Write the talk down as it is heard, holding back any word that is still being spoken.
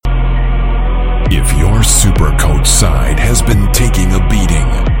If your Supercoach side has been taking a beating,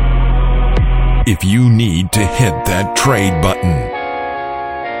 if you need to hit that trade button,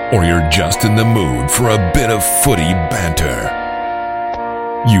 or you're just in the mood for a bit of footy banter,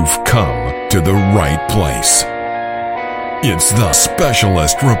 you've come to the right place. It's the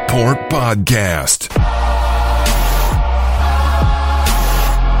Specialist Report Podcast.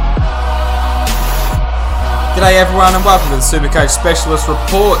 G'day everyone and welcome to the Supercoach Specialist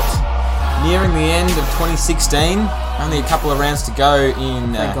Report. Nearing the end of 2016, only a couple of rounds to go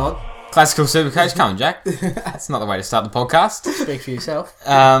in Thank God. Classical Supercoach. Come on, Jack. That's not the way to start the podcast. Speak for yourself.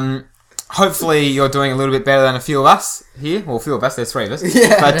 Hopefully you're doing a little bit better than a few of us here. Well, a few of us, there's three of us.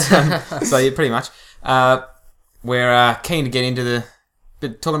 Yeah. But, so yeah, pretty much. We're keen to get into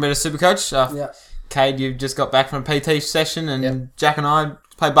talking about a Supercoach. Yeah. Cade, you've just got back from a PT session and Yep. Jack and I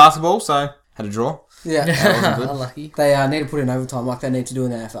played basketball, so had a draw. Yeah. That wasn't good. Unlucky. They need to put in overtime like they need to do in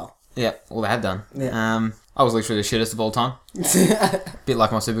the NFL. Yeah, well, they have done. Yeah. I was literally the shittest of all time. Bit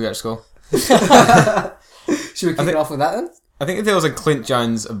like my Supercoach score. Should we kick it off with that then? I think if there was a Clint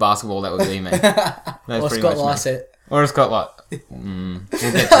Jones of basketball, that would be me. That's Or pretty Scott much me. Lycett. Or a Scott Lycett. We'll get to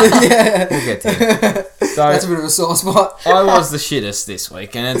it. Yeah. We'll get to it. So, That's a bit of a sore spot. I was the shittest this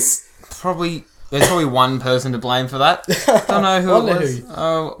week, and there's probably one person to blame for that. Don't know who it was.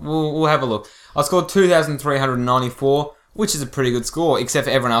 We'll have a look. I scored 2,394, which is a pretty good score, except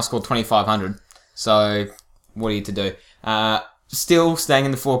for everyone else scored 2,500. So, what are you to do? Still staying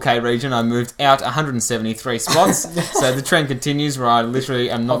in the 4K region, I moved out 173 spots. So the trend continues where I literally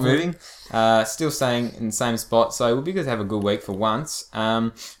am not moving. Still staying in the same spot. So it would be good to have a good week for once.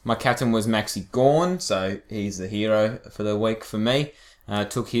 My captain was Maxi Gawn, so he's the hero for the week for me.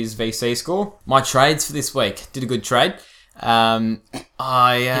 Took his VC score. My trades for this week. Did a good trade.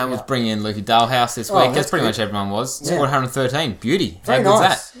 I was bringing in Lukey Dalhouse this week. That's pretty much everyone was. Scored 113. Beauty. Very How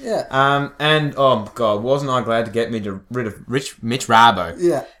nice. good's that? Yeah. And, oh, God, wasn't I glad to get rid of Mitch Rabo.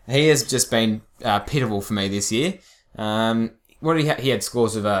 Yeah. He has just been pitiful for me this year. What did he have? He had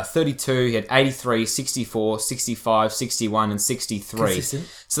scores of 32, he had 83, 64, 65, 61, and 63.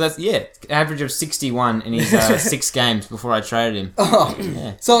 Consistent. So that's, average of 61 in his 6 games before I traded him. Oh.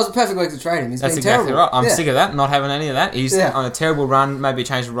 Yeah. So it was a perfect week to trade him. He's That's been exactly terrible. right. I'm Yeah. sick of that, not having any of that. He's on a terrible run, maybe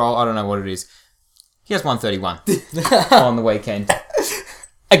change the role, I don't know what it is. He has 131 on the weekend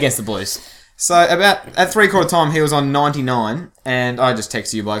against the Blues. So about at 3/4 time, he was on 99, and I just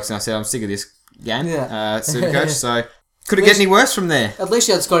texted you blokes and I said, I'm sick of this game, Supercoach, so could it get any worse from there? At least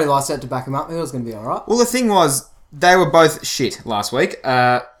you had Scotty Lycett to back him up. He was going to be alright. Well, the thing was, they were both shit last week.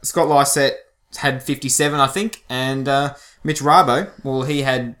 Scott Lycett had 57, I think, and Mitch Rabo, well, he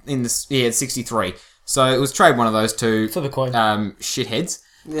had 63. So it was trade one of those two For the coin. shitheads,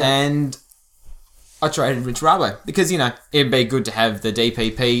 Yeah. and I traded Mitch Rabo because, it'd be good to have the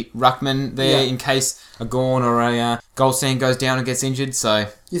DPP ruckman there in case a Gawn or a Goldstein goes down and gets injured. So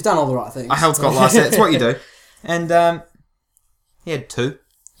You've done all the right things. I held Scott Lycett. It's what you do. And he had 2.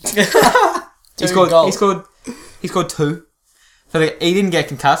 He scored 2. So he didn't get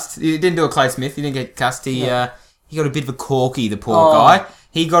concussed. He didn't do a Clay Smith. He didn't get concussed. He got a bit of a corky, the poor guy.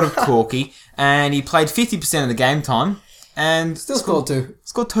 He got a corky, and he played 50% of the game time, and Still scored 2.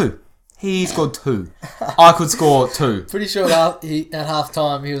 Scored 2. He scored 2. I could score 2. Pretty sure at half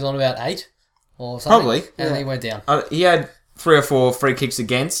time he was on about 8 or something. Probably. And then he went down. He had 3 or 4 free kicks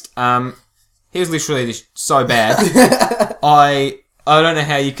against. He was literally just so bad. I don't know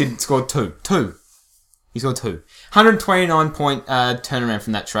how you could score 2. 2. He scored 2. 129-point turnaround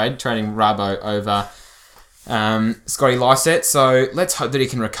from that trade, trading Rabo over Scotty Lycett. So let's hope that he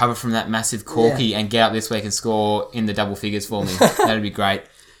can recover from that massive corky and get out this week and score in the double figures for me. That'd be great.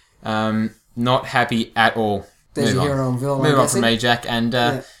 Not happy at all. There's Move your on. hero on Villa. Move on from me, Jack,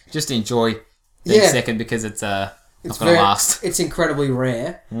 and just enjoy being second because it's not going to last. It's incredibly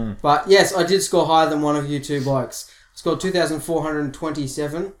rare. But yes, I did score higher than one of you two blokes. I scored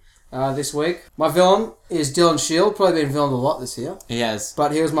 2,427 this week. My villain is Dylan Shield. Probably been villained a lot this year. He has.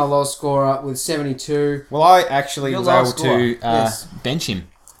 But he was my lowest scorer with 72. Well, I actually Your was able lowest to scorer, yes. bench him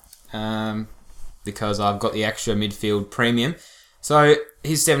because I've got the extra midfield premium. So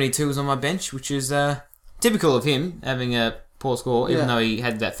his 72 was on my bench, which is typical of him having a poor score, even though he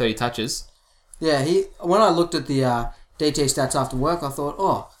had that 30 touches. Yeah, when I looked at the DT stats after work, I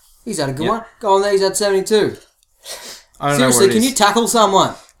thought, he's had a good one. Go on there, he's had 72. I don't Seriously, know what it can is. you tackle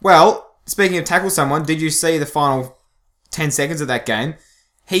someone? Well, speaking of tackle someone, did you see the final 10 seconds of that game?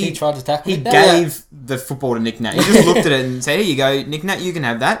 He tried to tackle He him. gave the football to Nick Nat. He just looked at it and said, here you go, Nick Nat, you can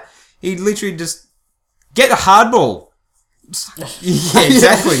have that. He literally just, get a hard ball. Yeah,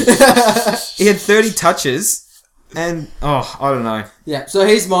 exactly. He had 30 touches, and I don't know. Yeah, so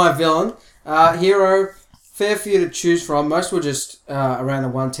he's my villain. Hero, fair few to choose from. Most were just around the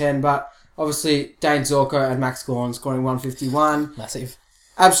 110, but obviously Dane Zorko and Max Gorn scoring 151. Massive.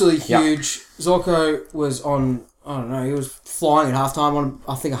 Absolutely huge. Zorko was on, I don't know, he was flying at halftime on,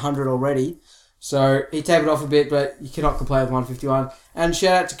 I think, 100 already. So he tapered off a bit, but you cannot complain with 151. And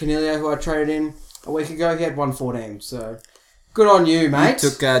shout out to Cornelio, who I traded in a week ago. He had 114. So good on you, mate. You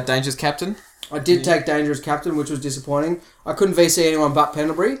took Danger's captain? I did take Dangerous captain, which was disappointing. I couldn't VC anyone but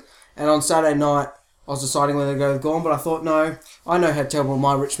Pendlebury. And on Saturday night, I was deciding whether to go with Gorn, but I thought, no, I know how terrible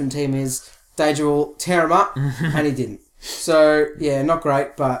my Richmond team is. Danger will tear him up, and he didn't. So, yeah, not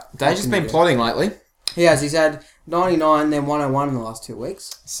great, but... Danger's been plotting lately. He has. He's had 99, then 101 in the last 2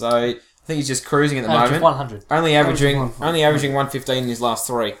 weeks. So, I think he's just cruising at the Average moment. 100. Only averaging 115 in his last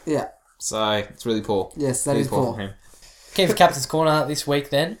 3. Yeah. So, it's really poor. Yes, that is poor. for him. Keen for Captain's Corner this week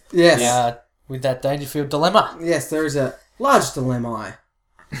then. Yes. With that Dangerfield dilemma. Yes, there is a large dilemma.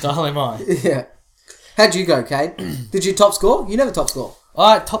 Dilemma. Yeah. How'd you go, Kate? Did you top score? You never top score.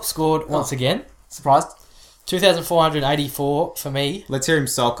 I top scored once again. Surprised? 2,484 for me. Let's hear him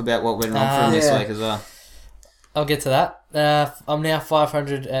sulk about what went wrong for him this week as well. I'll get to that. I'm now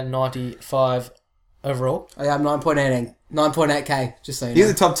 595 overall. Oh, yeah, I'm 9.8K, just so you You're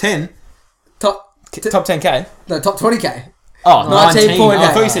know. the top 10? Top 10K? No, top 20K. Oh, 19. 19.8. Oh,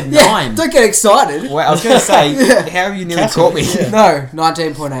 I thought you said 9. Yeah, don't get excited. Well, I was going to say, how have you nearly caught me? No,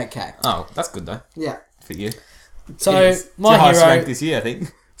 19.8K. Oh, that's good though, Yeah. for you. So, It's your my highest hero... rank this year, I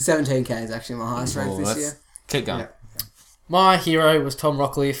think. 17K is actually my highest rank this year. Keep going. Yeah. My hero was Tom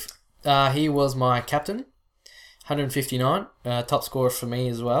Rockcliffe. He was my captain. 159. Top scorer for me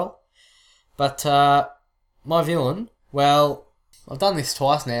as well. But my villain, well, I've done this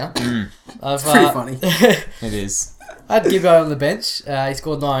twice now. It's pretty funny. It is. I had Gibbo on the bench. He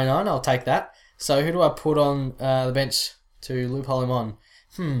scored 99. I'll take that. So who do I put on the bench to loophole him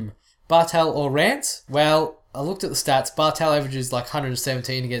on? Bartel or Rance? Well, I looked at the stats. Bartel averages like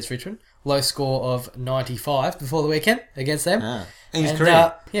 117 against Richmond. Low score of 95 before the weekend against them. In his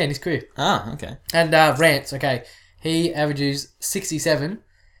career? Yeah, in his career. Okay. And Rance, okay. He averages 67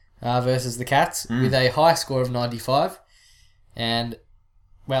 versus the Cats with a high score of 95. And,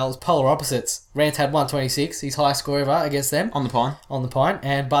 well, it's polar opposites. Rance had 126, his highest score ever against them. On the pine.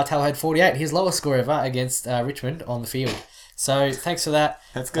 And Bartel had 48, his lowest score ever against Richmond on the field. So, thanks for that.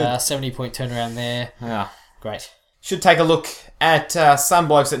 That's good. 70-point turnaround there. Yeah. Great. Should take a look at some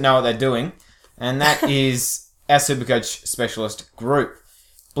blokes that know what they're doing, and that is our Supercoach specialist group.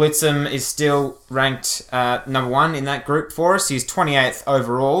 Blitzham is still ranked number 1 in that group for us. He's 28th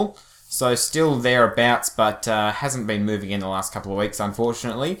overall, so still thereabouts, but hasn't been moving in the last couple of weeks,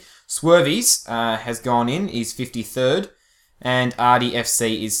 unfortunately. Swervies has gone in. He's 53rd, and Ardy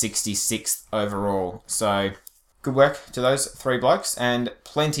FC is 66th overall. So good work to those 3 blokes, and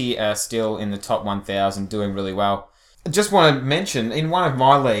plenty are still in the top 1,000, doing really well. I just want to mention, in one of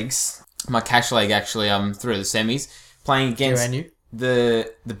my leagues, my cash league actually, I'm through the semis, playing against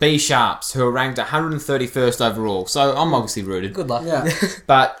the B Sharps, who are ranked 131st overall. So I'm obviously rooted. Good luck. Yeah.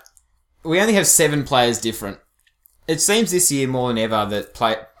 But we only have 7 players different. It seems this year more than ever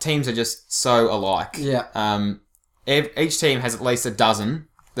that teams are just so alike. Yeah. Each team has at least a dozen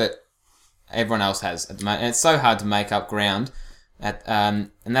that everyone else has at the moment. And it's so hard to make up ground.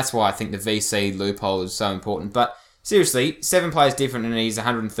 And that's why I think the VC loophole is so important. But seriously, 7 players different and he's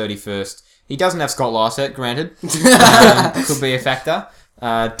 131st. He doesn't have Scott Lycett, granted. Could be a factor.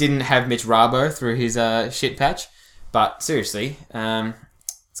 Didn't have Mitch Rabo through his shit patch. But seriously,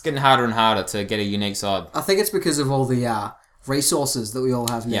 it's getting harder and harder to get a unique side. I think it's because of all the resources that we all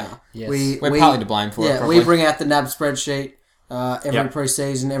have now. Yeah. Yes. We're partly to blame for it, probably. We bring out the NAB spreadsheet every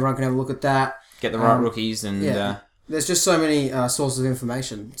pre-season. Everyone can have a look at that. Get the right rookies and... There's just so many sources of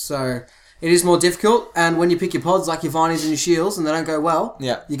information. So it is more difficult. And when you pick your pods, like your Vineyards and your Shields, and they don't go well,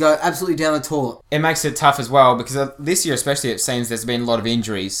 you go absolutely down the toilet. It makes it tough as well, because this year especially it seems there's been a lot of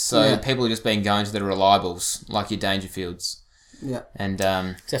injuries. So people have just been going to the reliables, like your Dangerfields. Yeah. And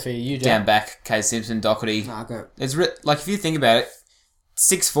Except for you, down back, Kay Simpson, Doherty. Go. It's like, if you think about it,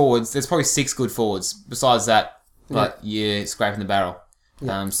 6 forwards, there's probably 6 good forwards. Besides that, like, you're scraping the barrel.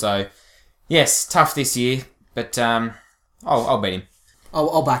 Yeah. So, yes, tough this year, but I'll beat him.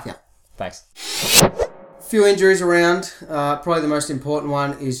 I'll back you. Thanks. Few injuries around. Probably the most important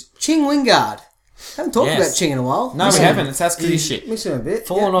one is Ching Wingard. Haven't talked about Ching in a while. No, we haven't. It's that's good shit. Miss him a bit.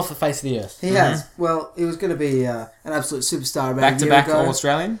 Fallen off the face of the earth. He has. Well, he was going to be an absolute superstar about a year Back-to-back ago.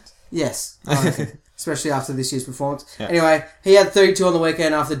 All-Australian? Yes. I reckon. Especially after this year's performance. Yeah. Anyway, he had 32 on the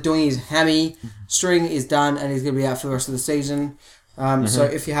weekend after doing his hammy. String is done and he's going to be out for the rest of the season. So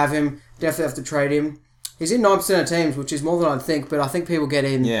if you have him, definitely have to trade him. He's in 9% of teams, which is more than I'd think, but I think people get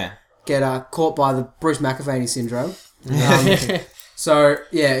get caught by the Bruce McAvaney syndrome. So,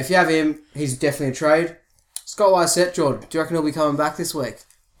 yeah, if you have him, he's definitely a trade. Scott Lysette, Jordan, do you reckon he'll be coming back this week?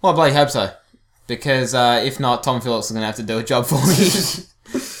 Well, I bloody hope so. Because if not, Tom Phillips is going to have to do a job for me.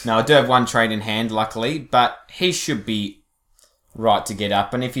 No, I do have one trade in hand, luckily, but he should be right to get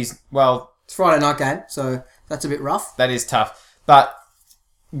up. And if he's, well... It's Friday night game, so that's a bit rough. That is tough. But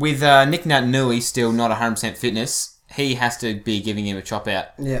with Nick Nui still not 100% fitness, he has to be giving him a chop out.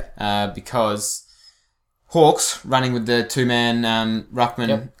 Yeah. Because Hawks running with the two-man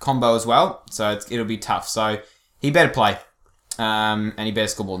ruckman combo as well, so it'll be tough. So he better play, and he better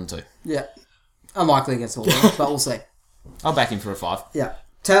score more than 2. Yeah. Unlikely against the Hawks, but we'll see. I'll back him for a 5. Yeah.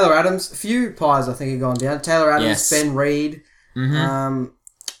 Taylor Adams, a few pies I think have gone down. Taylor Adams, Yes. Ben Reed.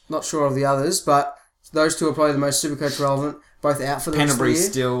 Not sure of the others, but those two are probably the most Supercoach relevant. Both out for the rest of the Pendlebury's year.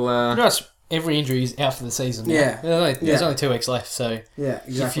 still... Pretty much every injury is out for the season. now. Yeah. There's only 2 weeks left, so Yeah, if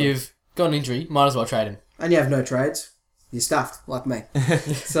exactly. you've got an injury, might as well trade him. And you have no trades. You're stuffed, like me.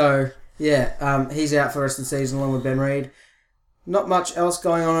 So, yeah, he's out for the rest of the season along with Ben Reed. Not much else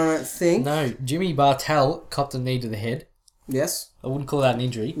going on, I don't think. No, Jimmy Bartell copped a knee to the head. Yes? I wouldn't call that an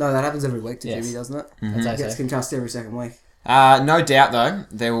injury. No, that happens every week to Yes. Jimmy, doesn't it? I'd He say gets so. concussed every second week. No doubt, though,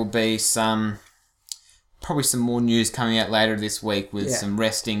 there will be probably some more news coming out later this week with some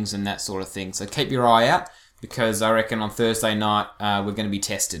restings and that sort of thing. So keep your eye out, because I reckon on Thursday night we're going to be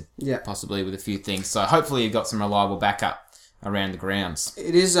tested, possibly with a few things. So hopefully you've got some reliable backup around the grounds.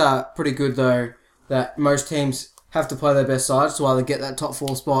 It is pretty good, though, that most teams have to play their best sides to either get that top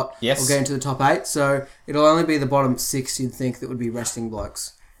 4 spot or get into the top 8. So it'll only be the bottom 6, you'd think, that would be resting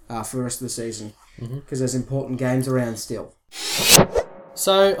blokes for the rest of the season, because there's important games around still.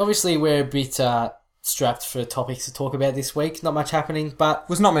 So, obviously, we're a bit strapped for topics to talk about this week. Not much happening, but...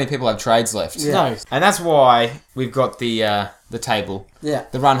 There's not many people have trades left. Yeah. No. And that's why we've got the table, Yeah.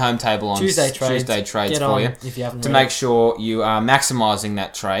 the run-home table on Tuesday trades Tuesday Get for on you, if you haven't to already. make sure you are maximising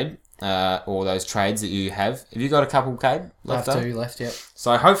that trade, or those trades that you have. Have you got a couple, Cade, left I have over? 2 left, yep.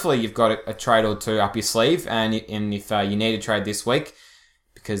 So hopefully you've got a trade or 2 up your sleeve, and if you need a trade this week,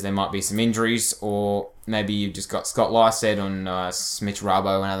 because there might be some injuries, or maybe you've just got Scott Lysette and Smith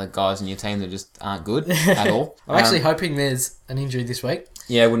Rabo and other guys in your team that just aren't good at all. I'm actually hoping there's an injury this week.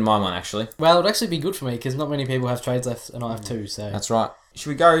 Yeah, I wouldn't mind one, actually. Well, it would actually be good for me, because not many people have trades left, and I have 2, so... That's right. Should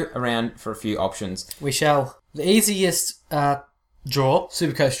we go around for a few options? We shall. The easiest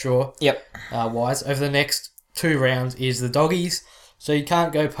Supercoach draw, Yep. wise, over the next 2 rounds is the doggies. So you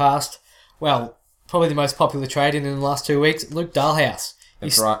can't go past, well, probably the most popular trade in the last 2 weeks, Luke Dahlhaus.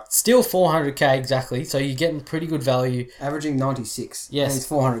 That's He's right. still 400k exactly, so you're getting pretty good value. Averaging 96. Yes. And he's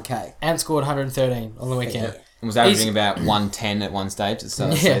 400k. And scored 113 on the weekend. And was averaging about 110 at one stage at the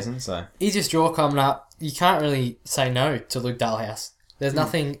start of the season. So Easiest draw coming up. You can't really say no to Luke Dahlhaus. There's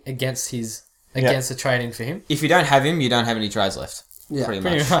nothing against the trading for him. if you don't have him, you don't have any trades left. Yeah. Pretty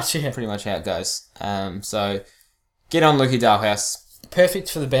Pretty much. much, yeah. Pretty much how it goes. So get on Lukey Dalhouse.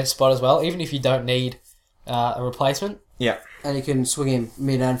 Perfect for the bench spot as well, even if you don't need a replacement. Yeah. And you can swing him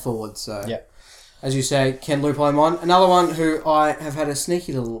mid and forward. So, Yeah. as you say, can loophole him on. Another one who I have had a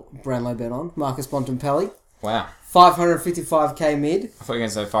sneaky little Brownlow bet on, Marcus Bontempelli. Wow. 555k mid. I thought you were going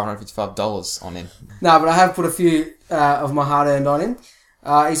to say $555 on him. No, but I have put a few of my hard earned on him.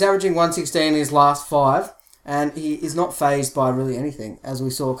 He's averaging 116 in his last 5, and he is not phased by really anything, as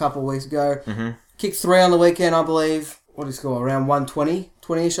we saw a couple of weeks ago. Mm-hmm. Kicked 3 on the weekend, I believe. What did he score? Around 120,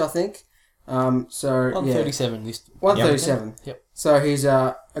 20-ish, I think. So 137. Yeah, 137. Yep. So he's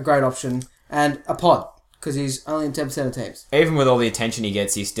a great option, and a pod, because he's only in 10% of teams. Even with all the attention he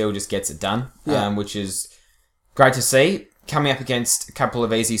gets, he still just gets it done, Yeah. which is great to see. Coming up against a couple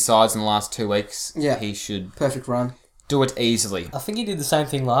of easy sides in the last 2 weeks, Yeah. he should Perfect run. do it easily. I think he did the same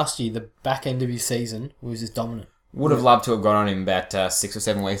thing last year. The back end of his season was just dominant. Would have loved to have got on him about 6 or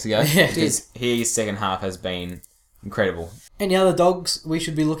 7 weeks ago. Yeah. Because his second half has been incredible. Any other dogs we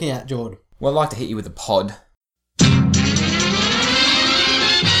should be looking at, Jord? Well, I'd like to hit you with a pod.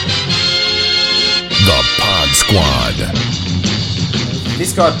 The Pod Squad.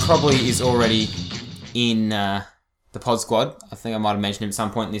 This guy probably is already in the pod squad. I think I might have mentioned him at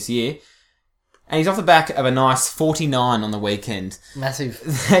some point this year. And he's off the back of a nice 49 on the weekend. Massive.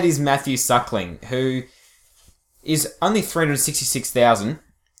 That is Matthew Suckling, who is only 366,000,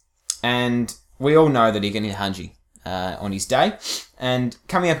 and we all know that he can hit Hungy on his day. And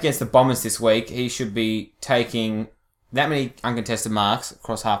coming up against the Bombers this week, he should be taking that many uncontested marks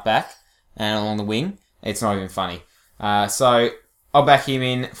across half back and along the wing. It's not even funny. So I'll back him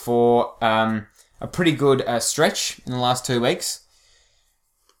in for a pretty good stretch in the last 2 weeks.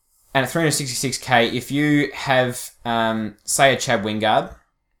 And at 366k, if you have, say, a Chad Wingard,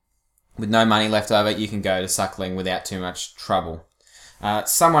 with no money left over, you can go to Suckling without too much trouble.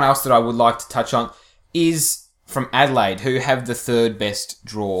 Someone else that I would like to touch on is from Adelaide, who have the third best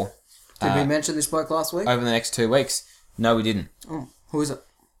draw. Did we mention this bloke last week? Over the next 2 weeks. No, we didn't. Oh, who is it?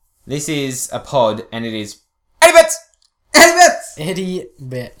 This is a pod, and it is Eddie Betts! Eddie Betts! Eddie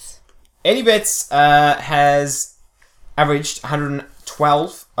Betts. Eddie Betts has averaged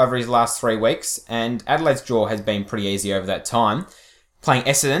 112 over his last 3 weeks, and Adelaide's draw has been pretty easy over that time. Playing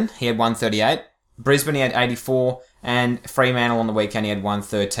Essendon, he had 138. Brisbane, he had 84. And Fremantle on the weekend, he had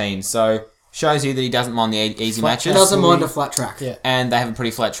 113. So, shows you that he doesn't mind the easy matches. He doesn't mind a flat track. Yeah. And they have a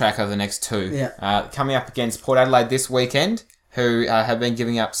pretty flat track over the next 2. Yeah. Coming up against Port Adelaide this weekend, who have been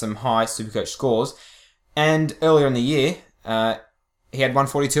giving up some high Supercoach scores. And earlier in the year, he had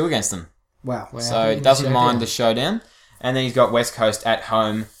 142 against them. Wow. So, doesn't mind the showdown. And then he's got West Coast at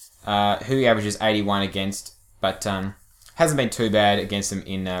home, who he averages 81 against, but hasn't been too bad against them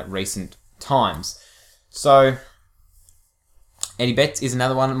in recent times. So, Eddie Betts is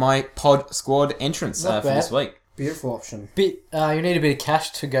another one of my pod squad entrants for this week. Beautiful option. You need a bit of cash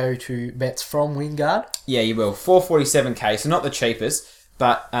to go to Betts from Wingard. Yeah, you will. 447k, so not the cheapest,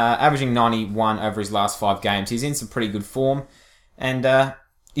 but averaging 91 over his last 5 games. He's in some pretty good form, and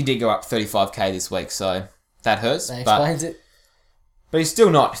he did go up 35k this week, so that hurts. That explains it. But he's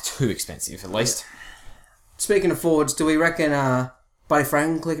still not too expensive, at least. Speaking of forwards, do we reckon Buddy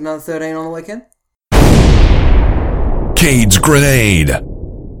Franklin click another 13 on the weekend? Cade's Grenade.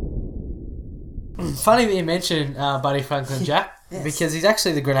 Funny that you mentioned Buddy Franklin, Jack, Yes. because he's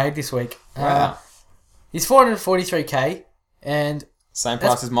actually the grenade this week. Wow. He's 443k, and Same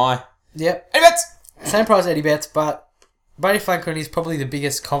price as my yep, Eddie Betts! same price as Eddie Betts, but Buddy Franklin is probably the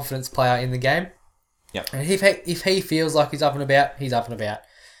biggest confidence player in the game. Yep. And if he feels like he's up and about, he's up and about.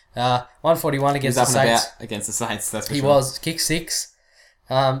 141 against He's the up and Saints. about against the Saints, that's for He sure. was. Kick 6.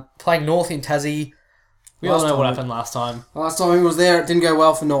 Playing North in Tassie. We all know what happened last time. Last time he was there, it didn't go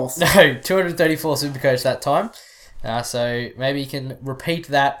well for North. No, 234 Supercoach that time. So maybe he can repeat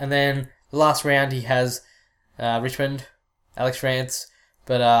that. And then the last round he has Richmond, Alex Rance.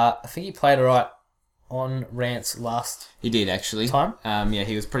 But I think he played alright on Rance last He did, actually. time. Yeah,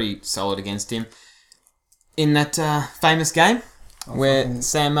 he was pretty solid against him. In that famous game where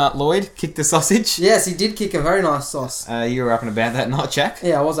Sam Lloyd kicked the sausage. Yes, he did kick a very nice sauce. You were up and about that night, Jack.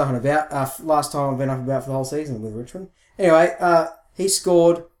 Yeah, I was up and about. Last time I've been up and about for the whole season with Richmond. Anyway, he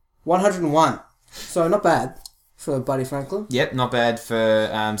scored 101. So not bad for Buddy Franklin. Yep, not bad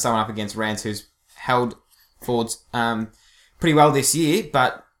for someone up against Rance who's held forwards pretty well this year,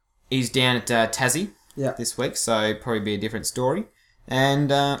 but he's down at Tassie this week, so probably be a different story. And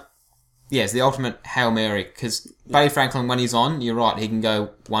yeah, it's the ultimate Hail Mary, because Buddy Franklin, when he's on, you're right, he can go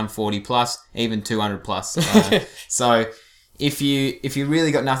 140 plus, even 200 plus. So if you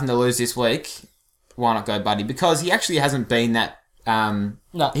really got nothing to lose this week, why not go Buddy? Because he actually hasn't been that...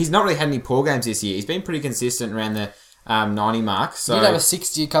 No. He's not really had any poor games this year. He's been pretty consistent around the 90 mark. So He did have a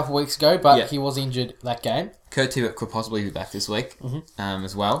 60 a couple of weeks ago, but he was injured that game. Kurt Tibbett could possibly be back this week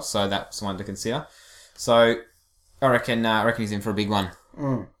as well, so that's one to consider. So I reckon he's in for a big one.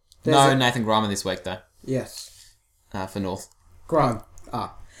 Nathan Grimer this week, though. Yes. For North. Grime.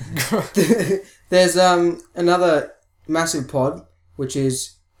 There's another massive pod, which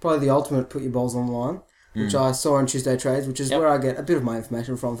is probably the ultimate put your balls on the line, which I saw on Tuesday Trades, which is where I get a bit of my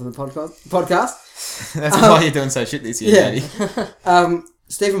information from for the podcast. That's why you're doing so shit this year, Daddy.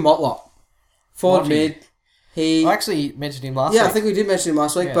 Stephen Motlop. Forward mid. I actually mentioned him last Yeah, week. I think we did mention him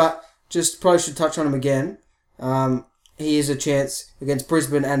last week, Yeah. but just probably should touch on him again. He is a chance against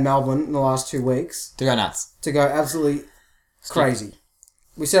Brisbane and Melbourne in the last 2 weeks To go nuts. to go absolutely crazy.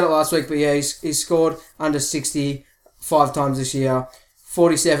 We said it last week, but yeah, he's scored under 60 5 times this year.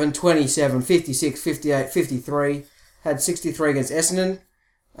 47, 27, 56, 58, 53. Had 63 against Essendon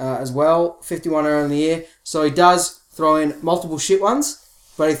as well. 51 earlier in the year. So he does throw in multiple shit ones,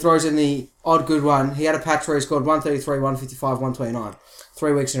 but he throws in the odd good one. He had a patch where he scored 133, 155, 129.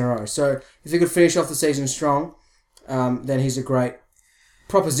 3 weeks in a row. So if he could finish off the season strong, then he's a great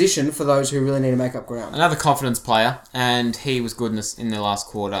proposition for those who really need to make up ground. Another confidence player, and he was good in the last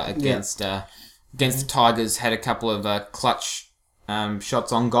quarter against the Tigers. Had a couple of clutch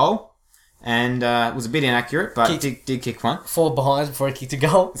shots on goal, and was a bit inaccurate, but did kick one. 4 behind before he kicked a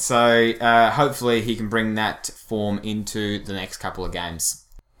goal. So hopefully he can bring that form into the next couple of games.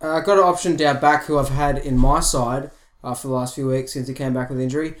 I've got an option down back who I've had in my side for the last few weeks since he came back with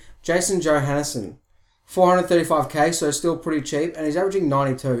injury. Jason Johannesson. 435k, so still pretty cheap, and he's averaging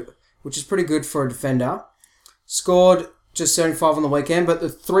 92, which is pretty good for a defender. Scored just 75 on the weekend, but the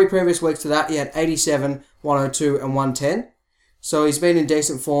 3 previous weeks to that, he had 87, 102, and 110. So he's been in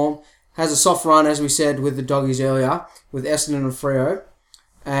decent form, has a soft run, as we said, with the doggies earlier, with Essendon and Freo,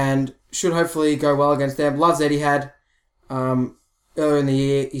 and should hopefully go well against them. Loves Etihad. Earlier in the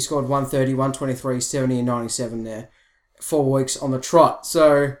year, he scored 130, 123, 70 and 97 there. 4 weeks on the trot.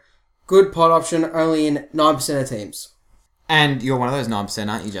 So, good pod option, only in 9% of teams. And you're one of those 9%,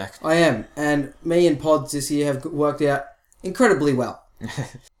 aren't you, Jack? I am. And me and pods this year have worked out incredibly well.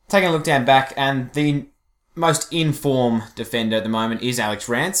 Taking a look down back, and the most in-form defender at the moment is Alex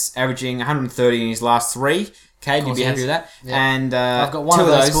Rance, averaging 130 in his last 3. Cade, you'd be happy with that. Yep. And I've got one of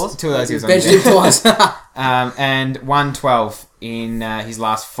those scores. Two of those he was on Benched him twice. and 112 in his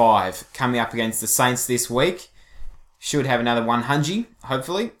last 5. Coming up against the Saints this week. Should have another 100,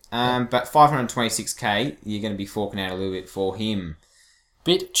 hopefully. But 526k, you're going to be forking out a little bit for him.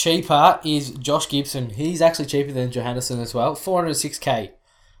 Bit cheaper is Josh Gibson. He's actually cheaper than Johannesson as well. 406k.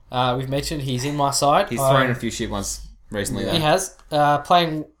 We've mentioned he's in my side. He's thrown a few shit ones recently, though. He has.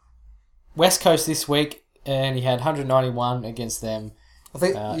 Playing West Coast this week, and he had 191 against them. I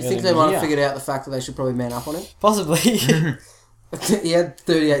think you think they might have figured out the fact that they should probably man up on him? Possibly. He had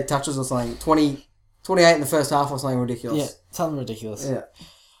 38 touches or something. 28 in the first half or something ridiculous. Yeah, something ridiculous. Yeah.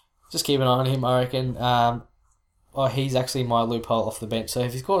 Just keep an eye on him, I reckon. He's actually my loophole off the bench. So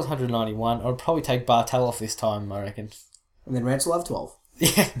if he scores 191, I'd probably take Bartel off this time, I reckon. And then Rance will have 12.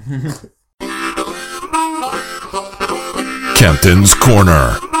 Yeah. Captain's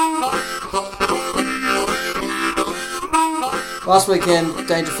Corner. Last weekend,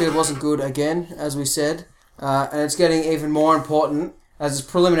 Dangerfield wasn't good again, as we said. And it's getting even more important as it's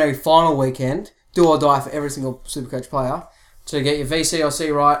preliminary final weekend. Do or die for every single Supercoach player to get your VC or C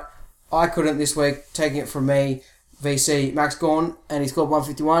right. I couldn't this week, taking it from me. VC, Max Gawn, and he scored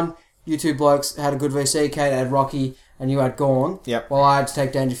 151. You two blokes had a good VC. Kate had Rocky, and you had Gawn. Yep. While I had to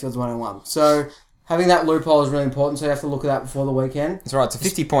take Dangerfield's 101. So having that loophole is really important, so you have to look at that before the weekend. That's right. It's a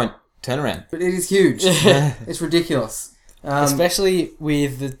 50-point turnaround. But it is huge. It's ridiculous. Especially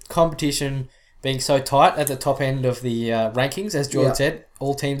with the competition being so tight at the top end of the rankings, as Jordan said.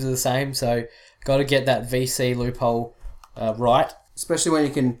 All teams are the same, so got to get that VC loophole right. Especially when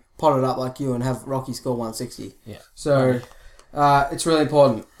you can pot it up like you and have Rocky score 160. Yeah. So it's really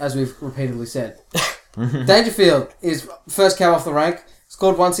important, as we've repeatedly said. Dangerfield is first cab off the rank.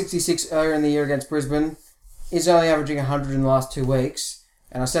 Scored 166 earlier in the year against Brisbane. Is only averaging 100 in the last 2 weeks.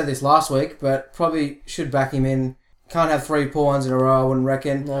 And I said this last week, but probably should back him in. Can't have 3 poor ones in a row, I wouldn't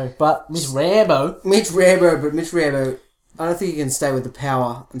reckon. No, but Mitch Rambo, I don't think he can stay with the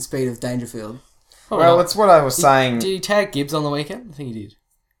power and speed of Dangerfield. Well, that's what I was saying. Did he tag Gibbs on the weekend? I think he did.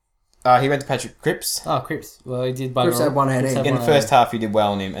 He went to Patrick Cripps. Oh, Cripps. Well, he did. Cripps had 118. In the first half, he did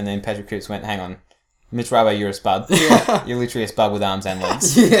well on him, and then Patrick Cripps went, hang on, Mitch Rabbo, you're a spud. Yeah. You're literally a spud with arms and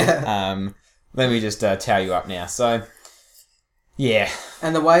legs. Yeah. Let me just towel you up now. So, yeah.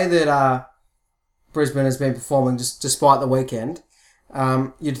 And the way that Brisbane has been performing just despite the weekend,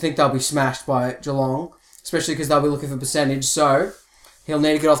 you'd think they'll be smashed by Geelong, especially because they'll be looking for percentage. So he'll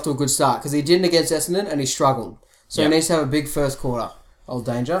need to get off to a good start because he didn't against Essendon and he struggled. So he needs to have a big first quarter. Old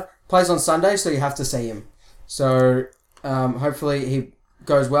Danger plays on Sunday, so you have to see him. So hopefully he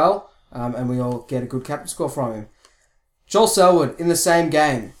goes well, and we all get a good captain score from him. Joel Selwood in the same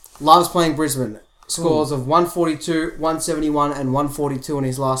game loves playing Brisbane. Scores of 142, 171 and 142 in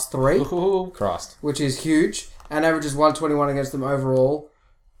his last 3. Ooh. Christ. Which is huge. And averages 121 against them overall.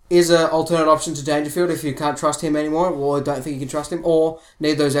 Is an alternate option to Dangerfield if you can't trust him anymore or don't think you can trust him or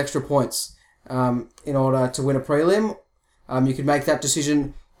need those extra points in order to win a prelim. You could make that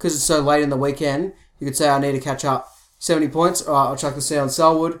decision because it's so late in the weekend. You could say, I need to catch up 70 points. All right, I'll chuck the C on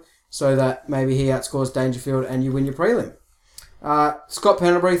Selwood so that maybe he outscores Dangerfield and you win your prelim. Scott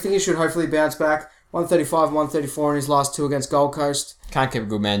Pendlebury, I think he should hopefully bounce back. 135 and 134 in his last 2 against Gold Coast. Can't keep a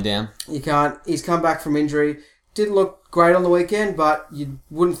good man down. You can't. He's come back from injury. Didn't look great on the weekend, but you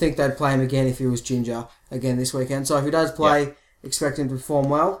wouldn't think they'd play him again if he was ginger again this weekend. So if he does play, expect him to perform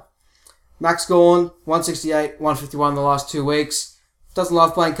well. Max Gawn, 168, 151 in the last 2 weeks. Doesn't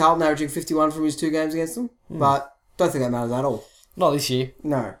love playing Carlton, averaging 51 from his 2 games against them. But don't think that matters at all. Not this year.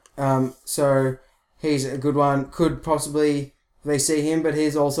 No. So he's a good one. Could possibly VC him, but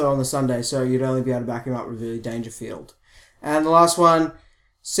he's also on the Sunday, so you'd only be able to back him up with really Dangerfield. And the last one,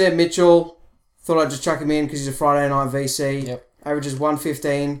 Sam Mitchell. Thought I'd just chuck him in because he's a Friday night VC. Yep. Averages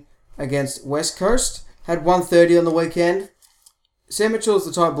 115 against West Coast. Had 130 on the weekend. Sam Mitchell's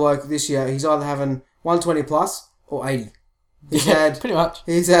the type bloke this year. He's either having 120 plus or 80. He's had pretty much.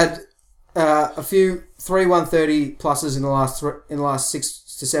 He's had a few 3 130 pluses in the last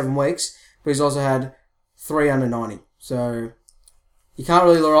 6 to 7 weeks, but he's also had 3 under 90. So you can't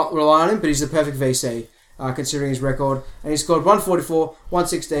really rely on him, but he's the perfect VC. considering his record. And he scored 144,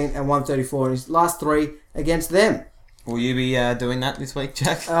 116 and 134 in his last 3 against them. Will you be doing that this week,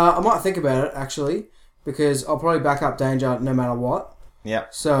 Jack? I might think about it, actually, because I'll probably back up Danger no matter what.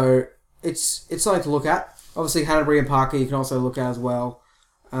 Yep. So it's something to look at. Obviously, Hanbury and Parker you can also look at as well.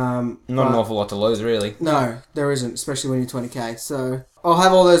 Not an awful lot to lose, really. No, there isn't, especially when you're 20k. So I'll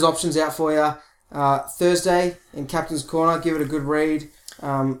have all those options out for you. Thursday in Captain's Corner, give it a good read.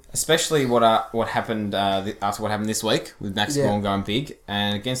 Especially what happened after what happened this week with Max Gawn going big.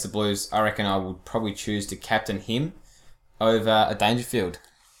 And against the Blues, I reckon I would probably choose to captain him over a Dangerfield.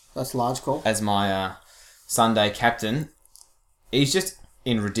 That's a large call. As my Sunday captain. He's just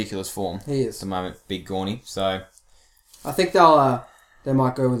in ridiculous form. He is. At the moment, big Gawny. So I think they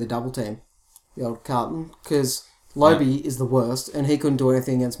might go with a double team, the old Carlton, because Lobie is the worst, and he couldn't do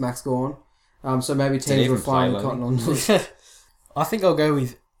anything against Max Gawn. So maybe teams were flying Cotton on. I think I'll go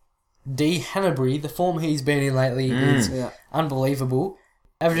with D. Hanbury. The form he's been in lately is unbelievable.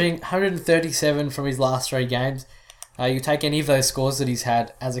 Averaging 137 from his last 3 games. You take any of those scores that he's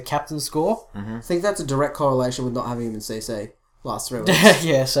had as a captain score. I think that's a direct correlation with not having him in CC last 3 weeks.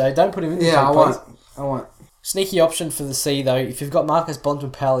 Yeah, so don't put him in the I won't. Sneaky option for the C, though. If you've got Marcus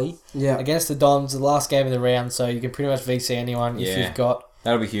Bontempelli against the Dons, the last game of the round, so you can pretty much VC anyone if you've got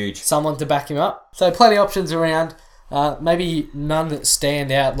that'll be huge. Someone to back him up. So plenty of options around. Maybe none that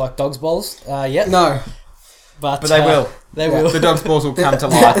stand out like Dogs Balls yet. No. But they will. They will. The Dogs Balls will come to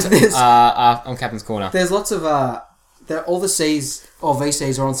light on Captain's Corner. There's lots of... all the Cs or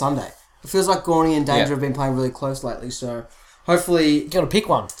VCs are on Sunday. It feels like Gawny and Danger have been playing really close lately, so hopefully... You got to pick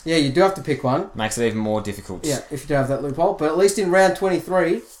one. Yeah, you do have to pick one. Makes it even more difficult. Yeah, if you don't have that loophole. But at least in round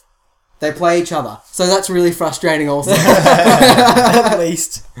 23, they play each other. So that's really frustrating also. At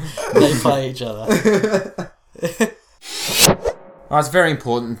least they play each other. Well, it's very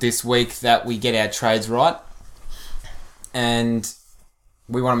important this week that we get our trades right. And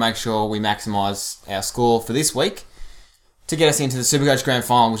we want to make sure we maximise our score for this week to get us into the Supercoach Grand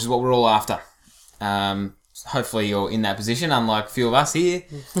Final, which is what we're all after. Hopefully you're in that position, unlike a few of us here.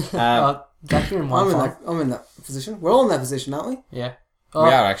 Jack, you're in one fight. I'm in that position. We're all in that position, aren't we? Yeah. We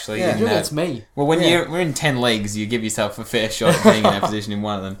are actually. Yeah. That's me. Well, when we're in 10 leagues, you give yourself a fair shot at being in that position in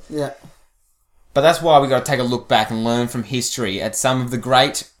one of them. Yeah. But that's why we got to take a look back and learn from history at some of the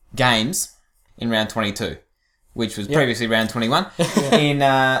great games in round 22, which was previously round 21. In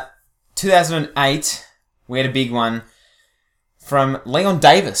 2008, we had a big one from Leon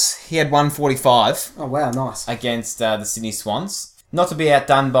Davis. He had 145. Oh, wow, nice. Against the Sydney Swans. Not to be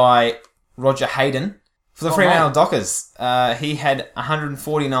outdone by Roger Hayden for the Fremantle Dockers. He had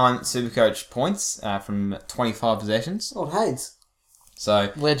 149 Supercoach points from 25 possessions. Old Hayes.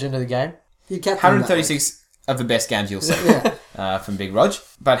 So legend of the game. 136 of the best games you'll see from Big Rog.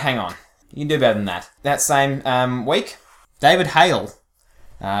 But hang on. You can do better than that. That same week, David Hale,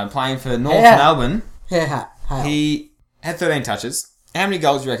 playing for North Melbourne. Hale. He had 13 touches. How many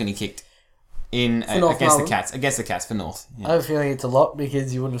goals do you reckon he kicked against the Cats? Against the Cats for North. Yeah. I have a feeling it's a lot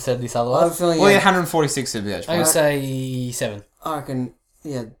because you wouldn't have said this otherwise. He had 146 Supercoach points. I would say 7. I reckon,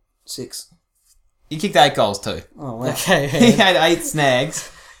 6. He kicked 8 goals too. Oh, wow. Okay. He had 8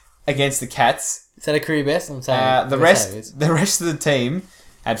 snags against the Cats. Is that a career best? I'm saying the rest of the team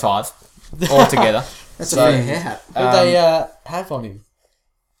had 5 altogether. That's a fair hat. Who they have on him?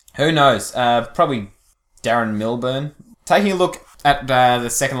 Who knows? Probably Darren Milburn. Taking a look at the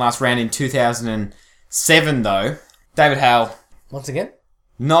second last round in 2007, though, David Hale. Once again?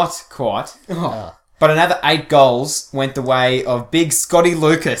 Not quite. Oh. But another 8 goals went the way of big Scotty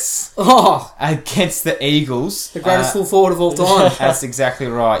Lucas against the Eagles. The greatest full forward of all time. That's exactly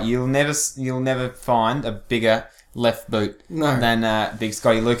right. You'll never find a bigger left boot than big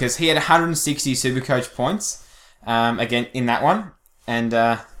Scotty Lucas. He had 160 Supercoach points again in that one, and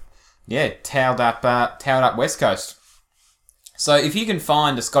towed up West Coast. So if you can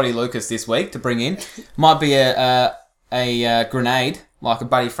find a Scotty Lucas this week to bring in, might be a grenade like a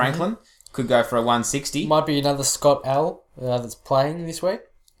Buddy Franklin. Could go for a 160. Might be another Scott L that's playing this week.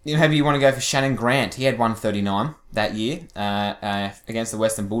 Maybe you want to go for Shannon Grant. He had 139 that year against the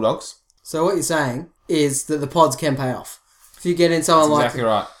Western Bulldogs. So what you're saying is that the pods can pay off. If you get in someone That's exactly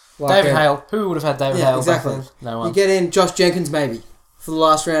right. David Hale. Who would have had David Hale exactly. back then? No one. You get in Josh Jenkins maybe for the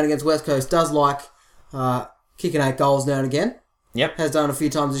last round against West Coast. Does like kicking 8 goals now and again. Yep. Has done a few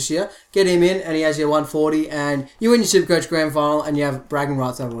times this year. Get him in and he has your 140 and you win your Supercoach Grand Final and you have bragging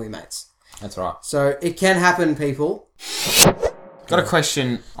rights over all your mates. That's right. So it can happen, people. Got a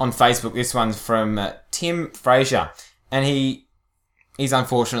question on Facebook. This one's from Tim Fraser. And he's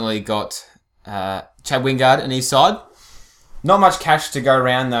unfortunately got Chad Wingard on his side. Not much cash to go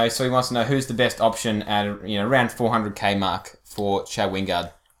around though, so he wants to know who's the best option at around 400k mark for Chad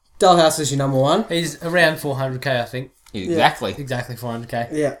Wingard. Dalhouse is your number one. He's around 400k, I think. Exactly. Exactly 400k.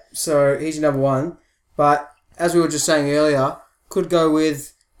 Yeah, so he's your number one. But as we were just saying earlier, could go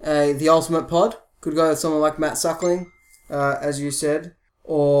with the Ultimate Pod. Could go with someone like Matt Suckling, as you said.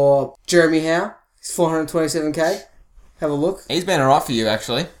 Or Jeremy Howe. He's 427k. Have a look. He's been alright for you,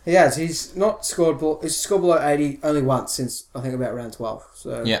 actually. He has. He's not scored. He's scored below 80 only once since, I think, about round 12.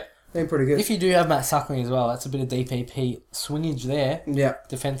 So, yeah. Been pretty good. If you do have Matt Suckling as well, that's a bit of DPP swingage there. Yeah.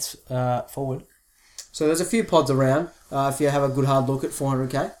 Defence forward. So there's a few pods around if you have a good hard look at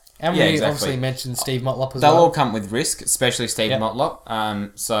 400k. And we obviously mentioned Steve Motlop as They'll well. all come with risk, especially Steve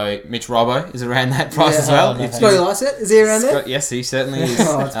Motlop. So Mitch Robbo is around that price as well. Scotty Lysett, is he around there? Yes, he certainly is.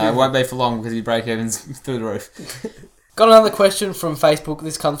 Won't be for long because his break even's through the roof. Got another question from Facebook.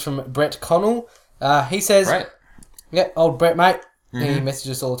 This comes from Brett Connell. He says... Brett? Yeah, old Brett, mate. Mm-hmm. He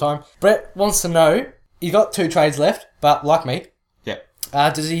messages us all the time. Brett wants to know, he's got 2 trades left, but like me...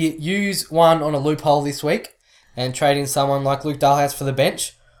 does he use one on a loophole this week and trade in someone like Luke Dalhouse for the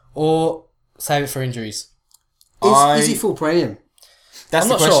bench, or save it for injuries? Is he full premium? That's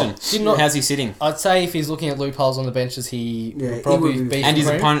the question. Sure. How's he sitting? I'd say if he's looking at loopholes on the benches, he would probably be and his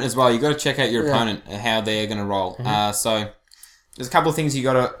opponent as well. You've got to check out your opponent and how they're going to roll. Mm-hmm. So there's a couple of things you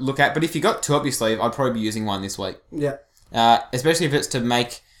got to look at. But if you got 2 up your sleeve, I'd probably be using one this week. Yeah. Especially if it's to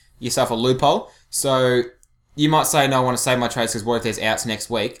make yourself a loophole. So you might say, no, I want to save my trades because what if there's outs next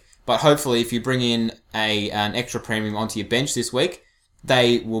week? But hopefully if you bring in an extra premium onto your bench this week,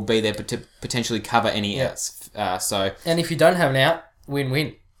 they will be there to potentially cover any outs. And if you don't have an out,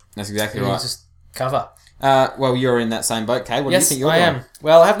 win-win. That's exactly right. Just cover. Well, you're in that same boat, Kay. What do you think you're doing? I am.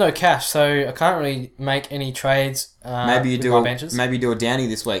 Well, I have no cash, so I can't really make any trades maybe you do my benches. Maybe you do a Downy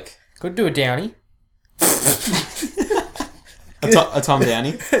this week. Could do a Downy. a Tom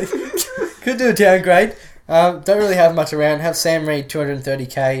Downy. Could do a downgrade. Don't really have much around. Have Sam Reed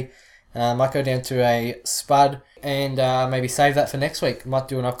 230k. Might go down to a Spud and maybe save that for next week. Might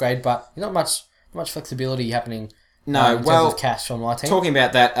do an upgrade, but not much flexibility happening. In terms of cash on my team. Talking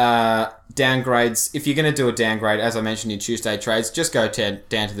about that downgrades, if you're going to do a downgrade, as I mentioned in Tuesday trades, just go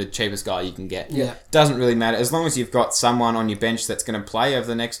down to the cheapest guy you can get. Yeah, doesn't really matter as long as you've got someone on your bench that's going to play over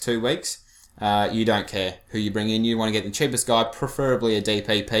the next 2 weeks. You don't care who you bring in. You want to get the cheapest guy, preferably a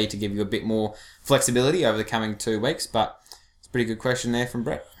DPP, to give you a bit more flexibility over the coming 2 weeks. But it's a pretty good question there from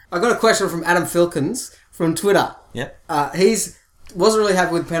Brett. I got a question from Adam Filkins from Twitter. Yep. He's wasn't really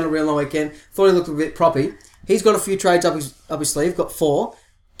happy with penalty on the weekend. Thought he looked a bit proppy. He's got a few trades up his sleeve. Got 4.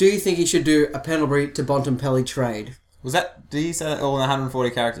 Do you think he should do a Pendlebury to Bontempelli trade? Did you say that all in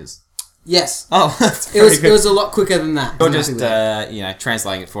 140 characters? Yes. Oh, that's it was a lot quicker than that. You're just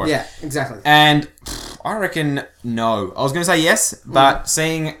translating it for us. Yeah, exactly. And I reckon no. I was going to say yes, but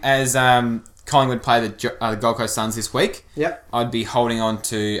seeing as Collingwood play the Gold Coast Suns this week, I'd be holding on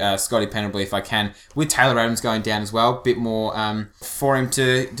to Scotty Pendlebury if I can. With Taylor Adams going down as well, a bit more for him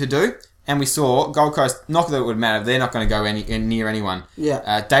to do. And we saw Gold Coast, not that it would matter, they're not going to go near anyone.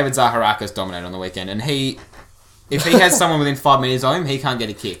 Yeah. David Zaharakis dominated on the weekend, and if he has someone within 5 minutes of him, he can't get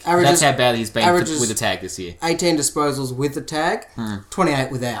a kick. That's how bad he's been with the tag this year. 18 disposals with the tag,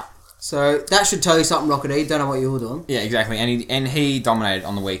 28 without. So that should tell you something, Rockety. Don't know what you were doing. Yeah, exactly. And he dominated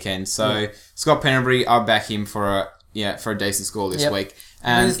on the weekend. So Scott Pendlebury, I'll back him for a decent score this week.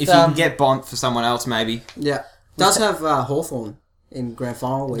 If you can get Bont for someone else, maybe. Yeah. Does have Hawthorn in grand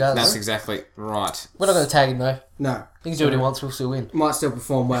final week. That's exactly right. We're not going to tag him though. No. He can do what he wants, we'll still win. Might still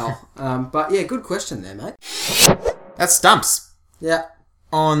perform well. But yeah, good question there, mate. That's Stumps. Yeah.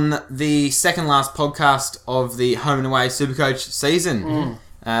 On the second last podcast of the Home and Away Supercoach season.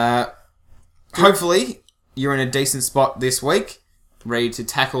 Hopefully you're in a decent spot this week, ready to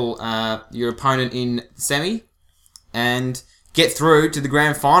tackle your opponent in the semi and get through to the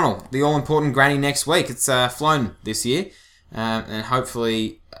grand final, the all-important granny next week. It's flown this year, and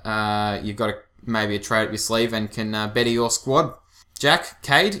hopefully you've got maybe a trade up your sleeve and can better your squad. Jack,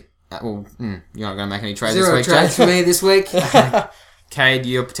 Cade, you're not going to make any trades this week, Jack. 0 trades for me this week. Cade,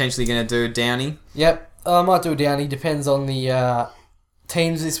 you're potentially going to do a Downy. Yep, I might do a Downy. Depends on the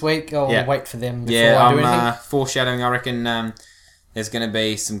teams this week. I'll wait for them before I do anything. I'm foreshadowing. I reckon there's going to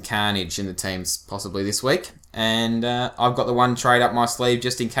be some carnage in the teams possibly this week. And I've got the one trade up my sleeve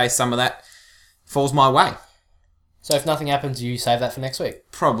just in case some of that falls my way. So if nothing happens, you save that for next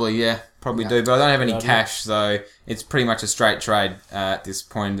week? Probably do. But I don't have any cash, so it's pretty much a straight trade at this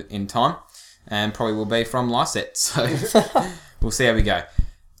point in time. And probably will be from Lysett. So we'll see how we go.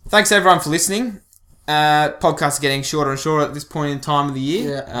 Thanks everyone for listening. Podcasts are getting shorter and shorter at this point in time of the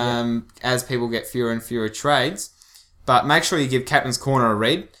year as people get fewer and fewer trades. But make sure you give Captain's Corner a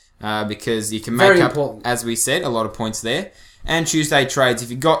read because you can Very make up, important. as we said, a lot of points there. And Tuesday trades. If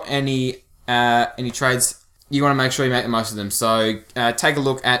you've got any trades, you want to make sure you make the most of them. So take a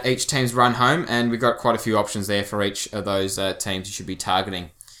look at each team's run home, and we've got quite a few options there for each of those teams you should be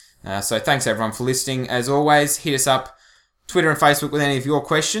targeting. So thanks everyone for listening. As always, hit us up Twitter and Facebook with any of your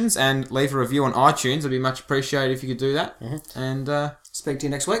questions, and leave a review on iTunes. It'd be much appreciated if you could do that. And Speak to you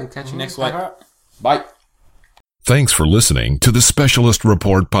next week. we'll catch you next week. Bye. Thanks for listening to the Specialist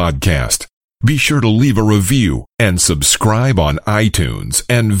Report podcast. Be sure to leave a review and subscribe on iTunes,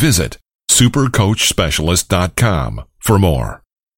 and visit supercoachspecialist.com for more.